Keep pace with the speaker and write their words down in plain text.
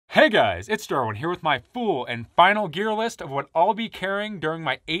Hey guys, it's Darwin here with my full and final gear list of what I'll be carrying during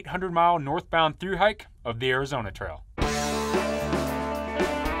my 800-mile northbound through hike of the Arizona Trail.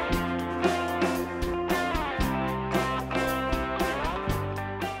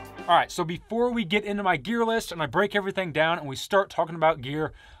 Alright, so before we get into my gear list and I break everything down and we start talking about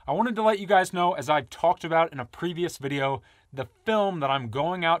gear, I wanted to let you guys know, as I've talked about in a previous video, the film that I'm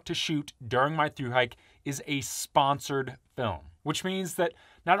going out to shoot during my through hike is a sponsored film, which means that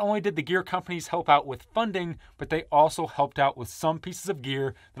not only did the gear companies help out with funding, but they also helped out with some pieces of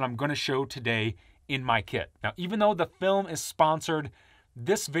gear that I'm going to show today in my kit. Now, even though the film is sponsored,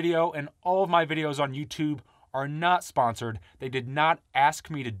 this video and all of my videos on YouTube are not sponsored. They did not ask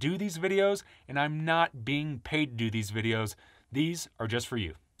me to do these videos, and I'm not being paid to do these videos. These are just for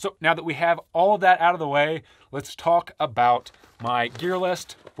you. So now that we have all of that out of the way, let's talk about my gear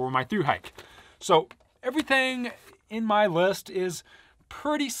list for my through hike. So everything in my list is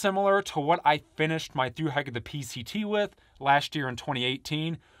pretty similar to what I finished my through hike of the PCT with last year in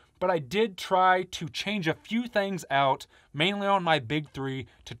 2018, but I did try to change a few things out, mainly on my big three,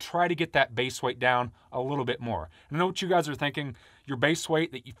 to try to get that base weight down a little bit more. And I know what you guys are thinking. Your base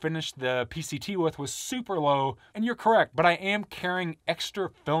weight that you finished the PCT with was super low, and you're correct, but I am carrying extra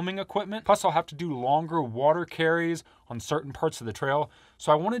filming equipment. Plus, I'll have to do longer water carries on certain parts of the trail.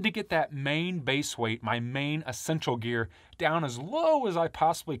 So I wanted to get that main base weight, my main essential gear, down as low as I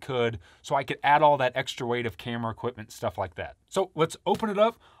possibly could so I could add all that extra weight of camera equipment, stuff like that. So let's open it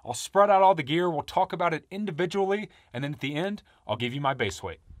up. I'll spread out all the gear. We'll talk about it individually, and then at the end, I'll give you my base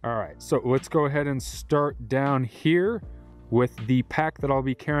weight. All right, so let's go ahead and start down here with the pack that I'll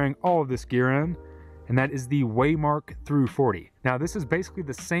be carrying all of this gear in, and that is the Waymark Thru-40. Now, this is basically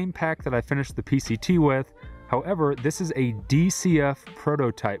the same pack that I finished the PCT with. However, this is a DCF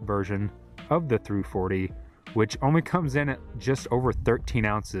prototype version of the Thru-40, which only comes in at just over 13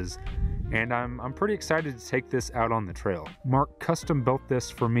 ounces. And I'm pretty excited to take this out on the trail. Mark custom built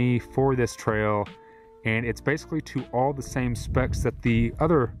this for me for this trail, and it's basically to all the same specs that the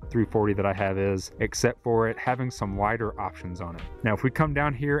other Thru-40 that I have is, except for it having some lighter options on it. Now, if we come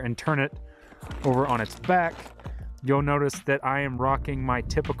down here and turn it over on its back, you'll notice that I am rocking my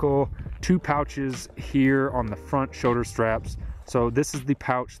typical 2 pouches here on the front shoulder straps. So this is the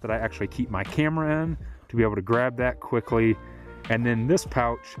pouch that I actually keep my camera in to be able to grab that quickly. And then this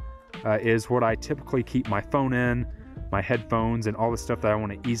pouch is what I typically keep my phone in, my headphones, and all the stuff that I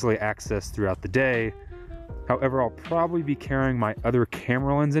want to easily access throughout the day. However, I'll probably be carrying my other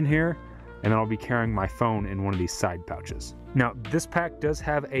camera lens in here, and then I'll be carrying my phone in one of these side pouches. Now, this pack does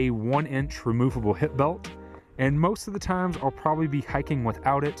have a 1-inch removable hip belt, and most of the times I'll probably be hiking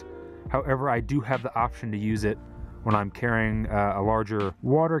without it. However, I do have the option to use it when I'm carrying a larger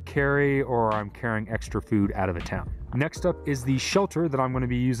water carry or I'm carrying extra food out of a town. Next up is the shelter that I'm going to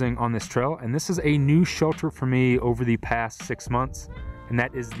be using on this trail, and this is a new shelter for me over the past 6 months, and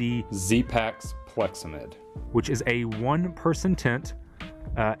that is the Z-Pax Plexamid, which is a 1-person tent,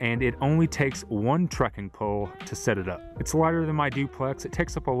 and it only takes 1 trekking pole to set it up. It's lighter than my duplex. It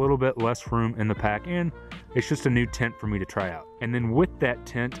takes up a little bit less room in the pack, and it's just a new tent for me to try out. And then with that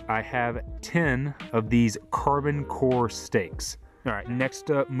tent, I have 10 of these carbon core stakes. All right,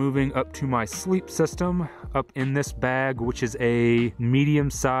 next up, moving up to my sleep system, up in this bag, which is a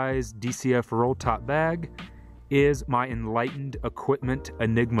medium-sized DCF roll-top bag, is my Enlightened Equipment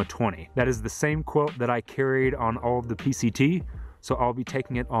Enigma 20. That is the same quilt that I carried on all of the PCT, so I'll be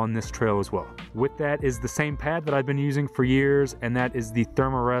taking it on this trail as well. With that is the same pad that I've been using for years, and that is the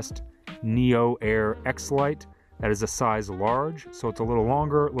Thermarest Neo Air X-Lite. That is a size large, so it's a little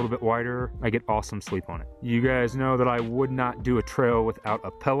longer, a little bit wider. I get awesome sleep on it. You guys know that I would not do a trail without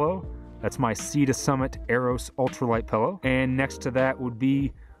a pillow. That's my Sea to Summit Eros Ultralight pillow. And next to that would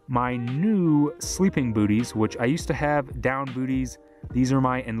be my new sleeping booties, which I used to have down booties. These are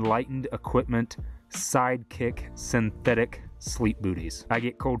my Enlightened Equipment Sidekick Synthetic Sleep Booties. I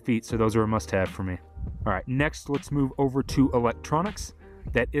get cold feet, so those are a must-have for me. All right, next let's move over to electronics.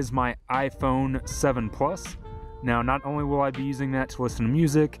 That is my iPhone 7 Plus. Now, not only will I be using that to listen to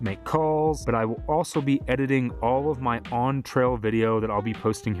music, make calls, but I will also be editing all of my on-trail video that I'll be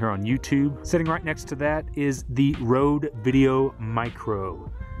posting here on YouTube. Sitting right next to that is the Rode Video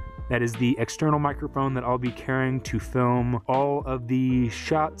Micro. That is the external microphone that I'll be carrying to film all of the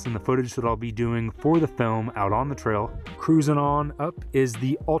shots and the footage that I'll be doing for the film out on the trail. Cruising on up is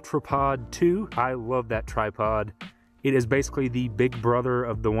the UltraPod 2. I love that tripod. It is basically the big brother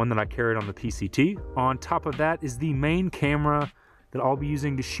of the one that I carried on the PCT. On top of that is the main camera that I'll be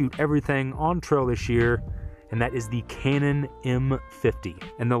using to shoot everything on trail this year, and that is the Canon M50.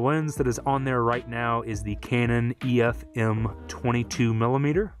 And the lens that is on there right now is the Canon EF-M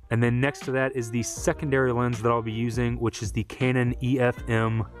 22mm. And then next to that is the secondary lens that I'll be using, which is the Canon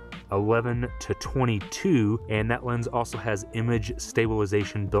EF-M 11 to 22, and that lens also has image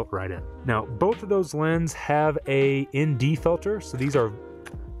stabilization built right in. Now, both of those lenses have a ND filter, so these are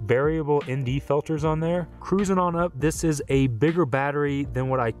variable ND filters on there. Cruising on up, this is a bigger battery than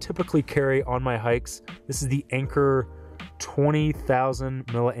what I typically carry on my hikes. This is the Anker 20,000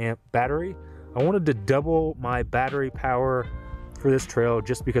 milliamp battery. I wanted to double my battery power for this trail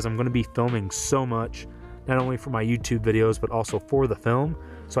just because I'm going to be filming so much, not only for my YouTube videos, but also for the film.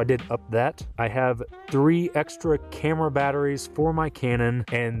 So I did up that. I have 3 extra camera batteries for my Canon,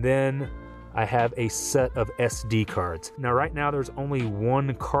 and then I have a set of SD cards. Now right now there's only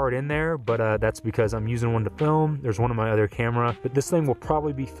 1 card in there, but that's because I'm using one to film. There's one on my other camera, but this thing will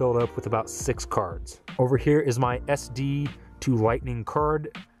probably be filled up with about 6 cards. Over here is my SD to Lightning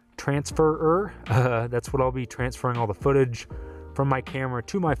card transferer. That's what I'll be transferring all the footage from my camera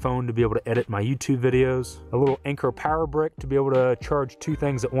to my phone to be able to edit my YouTube videos. A little Anker power brick to be able to charge 2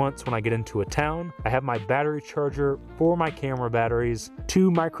 things at once when I get into a town. I have my battery charger for my camera batteries,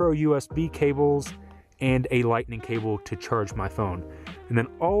 2 micro USB cables, and a lightning cable to charge my phone. And then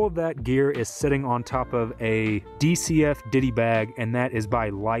all of that gear is sitting on top of a DCF Diddy bag, and that is by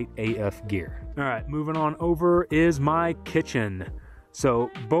Light AF Gear. All right, moving on over is my kitchen.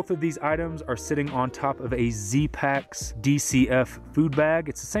 So both of these items are sitting on top of a Z-Packs DCF food bag.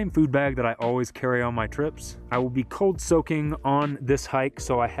 It's the same food bag that I always carry on my trips. I will be cold soaking on this hike,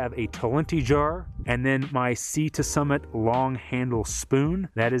 so I have a Talenti jar and then my Sea to Summit long handle spoon.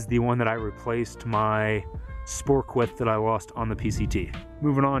 That is the one that I replaced my spork with that I lost on the PCT.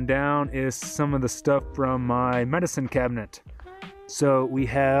 Moving on down is some of the stuff from my medicine cabinet. So we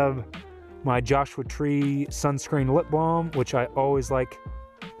have my Joshua Tree sunscreen lip balm, which I always like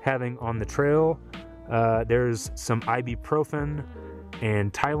having on the trail. There's some ibuprofen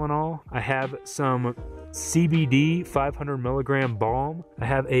and Tylenol. I have some CBD 500 milligram balm. I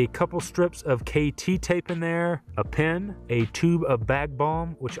have a couple strips of KT tape in there, a pen, a tube of bag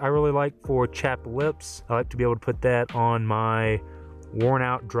balm, which I really like for chapped lips. I like to be able to put that on my worn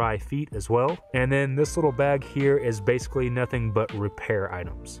out dry feet as well. And then this little bag here is basically nothing but repair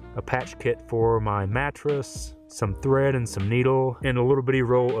items. A patch kit for my mattress, some thread and some needle, and a little bitty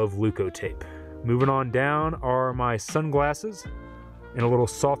roll of Leuko tape. Moving on down are my sunglasses in a little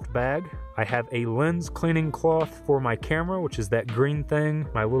soft bag. I have a lens cleaning cloth for my camera, which is that green thing,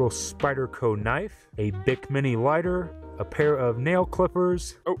 my little Spyderco knife, a Bic Mini lighter, a pair of nail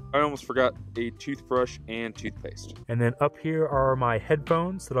clippers. Oh, I almost forgot a toothbrush and toothpaste. And then up here are my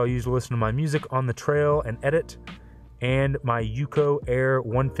headphones that I'll use to listen to my music on the trail and edit, and my Yuko Air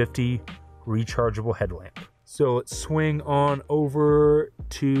 150 rechargeable headlamp. So let's swing on over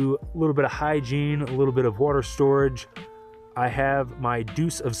to a little bit of hygiene, a little bit of water storage. I have my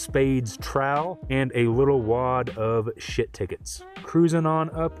Deuce of Spades trowel and a little wad of shit tickets. Cruising on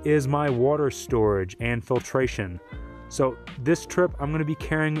up is my water storage and filtration. So this trip, I'm gonna be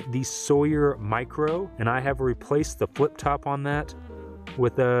carrying the Sawyer Micro, and I have replaced the flip top on that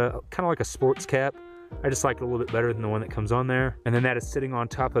with a kind of like a sports cap. I just like it a little bit better than the one that comes on there. And then that is sitting on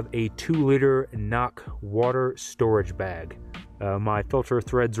top of a 2-liter NOC water storage bag. My filter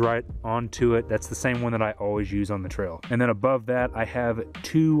threads right onto it. That's the same one that I always use on the trail. And then above that, I have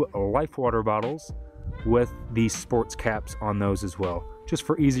 2 Life water bottles with the sports caps on those as well, just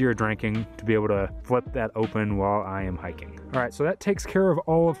for easier drinking, to be able to flip that open while I am hiking. All right, so that takes care of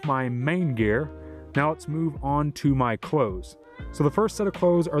all of my main gear. Now let's move on to my clothes. So the first set of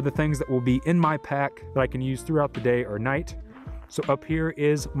clothes are the things that will be in my pack that I can use throughout the day or night. So up here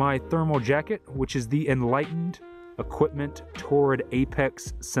is my thermal jacket, which is the Enlightened Equipment Torrid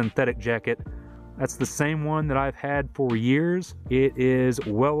Apex synthetic jacket. That's the same one that I've had for years. It is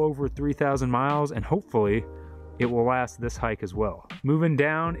well over 3,000 miles, and hopefully it will last this hike as well. Moving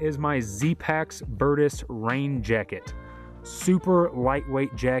down is my Z-Packs Burtis rain jacket. Super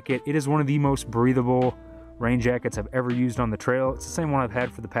lightweight jacket. It is one of the most breathable rain jackets I've ever used on the trail. It's the same one I've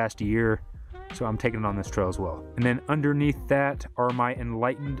had for the past year, so I'm taking it on this trail as well. And then underneath that are my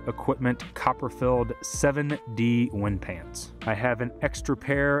Enlightened Equipment copper-filled 7D wind pants. I have an extra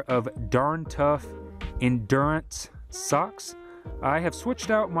pair of Darn Tough Endurance socks. I have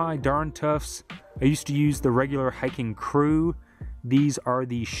switched out my Darn Toughs. I used to use the regular hiking crew. These are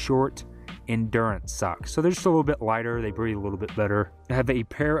the short endurance socks. So they're just a little bit lighter. They breathe a little bit better. I have a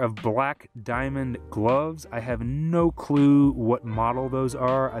pair of black diamond gloves. I have no clue what model those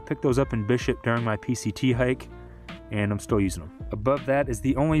are. I picked those up in Bishop during my PCT hike, and I'm still using them. Above that is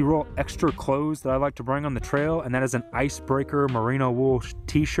the only real extra clothes that I like to bring on the trail, and that is an Icebreaker merino wool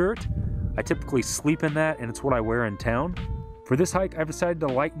t-shirt. I typically sleep in that, and it's what I wear in town. For this hike, I've decided to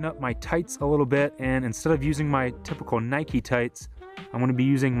lighten up my tights a little bit, and instead of using my typical Nike tights, I'm going to be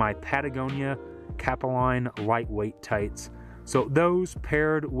using my Patagonia Capeline lightweight tights. So those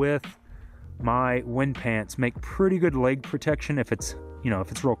paired with my wind pants make pretty good leg protection if it's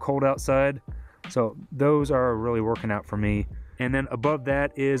real cold outside. So those are really working out for me. And then above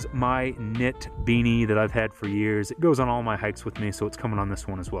that is my knit beanie that I've had for years. It goes on all my hikes with me, so it's coming on this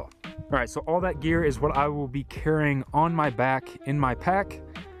one as well. All right, so all that gear is what I will be carrying on my back in my pack.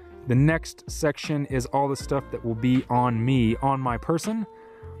 The next section is all the stuff that will be on me, on my person.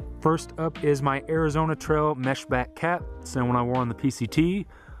 First up is my Arizona Trail mesh back cap, same one I wore on the PCT.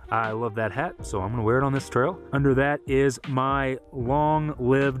 I love that hat, so I'm gonna wear it on this trail. Under that is my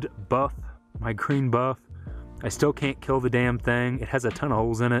long-lived buff, my green buff. I still can't kill the damn thing. It has a ton of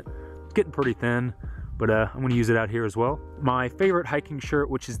holes in it. It's getting pretty thin, but I'm gonna use it out here as well. My favorite hiking shirt,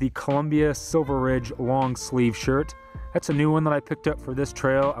 which is the Columbia Silver Ridge long sleeve shirt. That's a new one that I picked up for this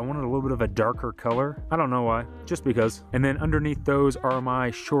trail. I wanted a little bit of a darker color. I don't know why, just because. And then underneath those are my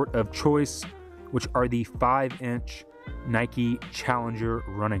short of choice, which are the 5-inch Nike Challenger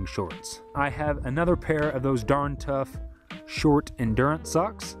running shorts. I have another pair of those darn tough short endurance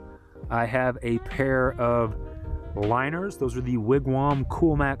socks. I have a pair of liners. Those are the Wigwam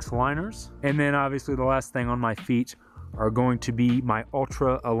Cool Max liners. And then obviously the last thing on my feet are going to be my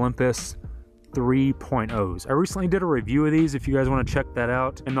Ultra Olympus 3.0s. I recently did a review of these if you guys want to check that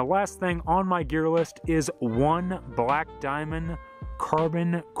out. And the last thing on my gear list is one Black Diamond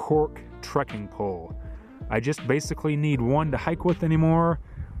carbon cork trekking pole. I just basically need one to hike with anymore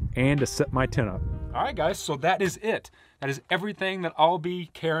and to set my tent up. All right, guys, so that is it. That is everything that I'll be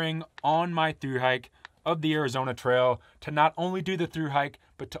carrying on my thru hike of the Arizona Trail, to not only do the thru hike,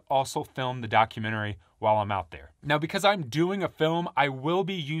 but to also film the documentary while I'm out there. Now, because I'm doing a film, I will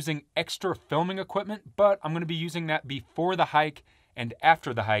be using extra filming equipment, but I'm gonna be using that before the hike and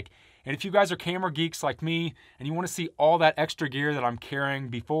after the hike. And if you guys are camera geeks like me and you wanna see all that extra gear that I'm carrying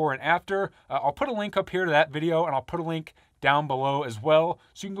before and after, I'll put a link up here to that video, and I'll put a link down below as well,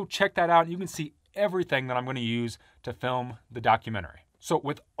 so you can go check that out and you can see everything that I'm gonna use to film the documentary. So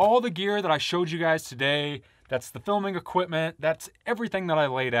with all the gear that I showed you guys today, that's the filming equipment, that's everything that I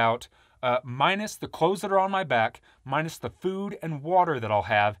laid out, minus the clothes that are on my back, minus the food and water that I'll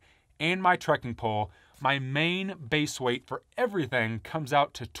have, and my trekking pole, my main base weight for everything comes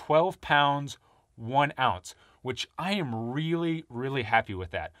out to 12 pounds, 1 ounce, which I am really, really happy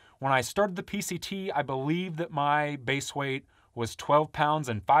with that. When I started the PCT, I believe that my base weight was 12 pounds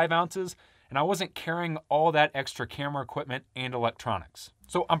and 5 ounces, and I wasn't carrying all that extra camera equipment and electronics.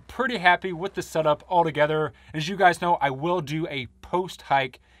 So I'm pretty happy with the setup altogether. As you guys know, I will do a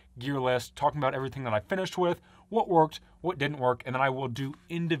post-hike gear list talking about everything that I finished with, what worked, what didn't work, and then I will do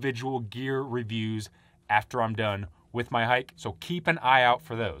individual gear reviews after I'm done with my hike, so keep an eye out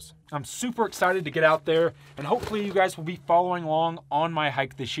for those. I'm super excited to get out there, and hopefully you guys will be following along on my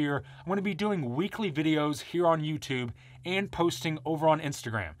hike this year. I'm gonna be doing weekly videos here on YouTube and posting over on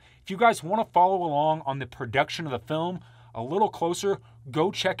Instagram. If you guys wanna follow along on the production of the film a little closer,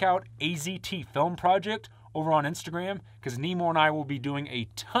 go check out AZT Film Project over on Instagram, because Nemo and I will be doing a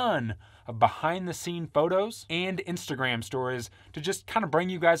ton of behind the scene photos and Instagram stories to just kind of bring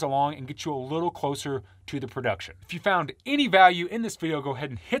you guys along and get you a little closer to the production. If you found any value in this video, go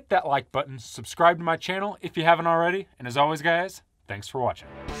ahead and hit that like button, subscribe to my channel if you haven't already, and as always guys, thanks for watching.